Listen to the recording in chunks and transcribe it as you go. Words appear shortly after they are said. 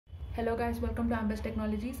Hello guys, welcome to AMBEST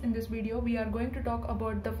Technologies. In this video we are going to talk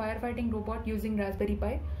about the firefighting robot using Raspberry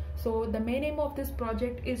Pi. So the main aim of this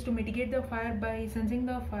project is to mitigate the fire by sensing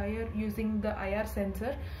the fire using the IR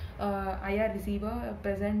sensor, IR receiver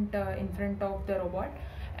present in front of the robot,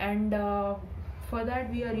 and for that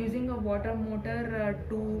we are using a water motor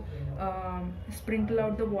to sprinkle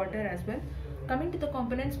out the water as well. Coming to the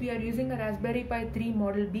components, we are using a Raspberry Pi 3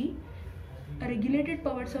 Model B, a regulated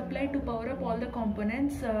power supply to power up all the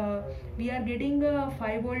components. We are getting a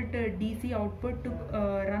 5-volt DC output to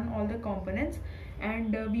run all the components,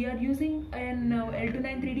 and we are using an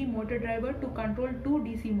L293D motor driver to control 2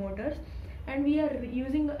 DC motors, and we are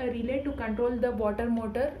using a relay to control the water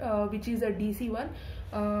motor, which is a DC one,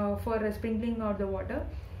 for sprinkling out the water.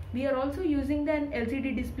 We are also using an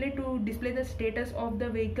LCD display to display the status of the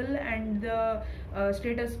vehicle and the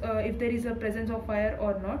status if there is a presence of fire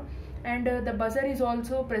or not. And the buzzer is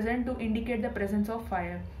also present to indicate the presence of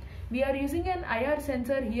fire. We are using an IR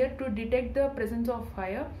sensor here to detect the presence of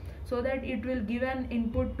fire so that it will give an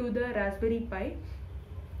input to the Raspberry Pi.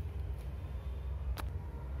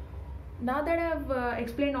 Now that I have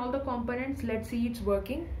explained all the components, let's see it's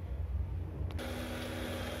working.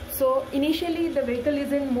 So initially the vehicle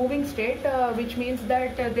is in moving state, which means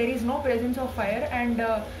that there is no presence of fire, and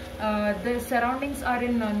the surroundings are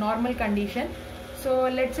in normal condition. So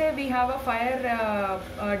let's say we have a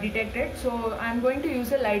fire detected, so I'm going to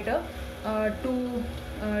use a lighter to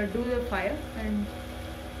do the fire, and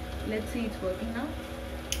let's see it's working now.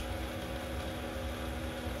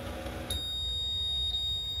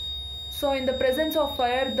 So in the presence of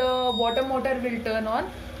fire, the water motor will turn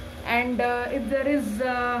on, and if there is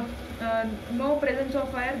no presence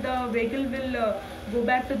of fire, the vehicle will go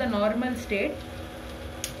back to the normal state.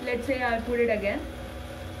 Let's say I'll put it again.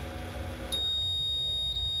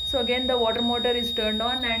 So again the water motor is turned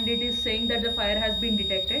on and it is saying that the fire has been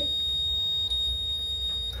detected.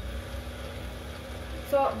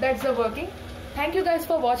 So that's the working. Thank you guys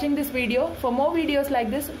for watching this video. For more videos like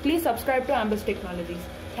this, please subscribe to AMBEST Technologies.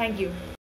 Thank you.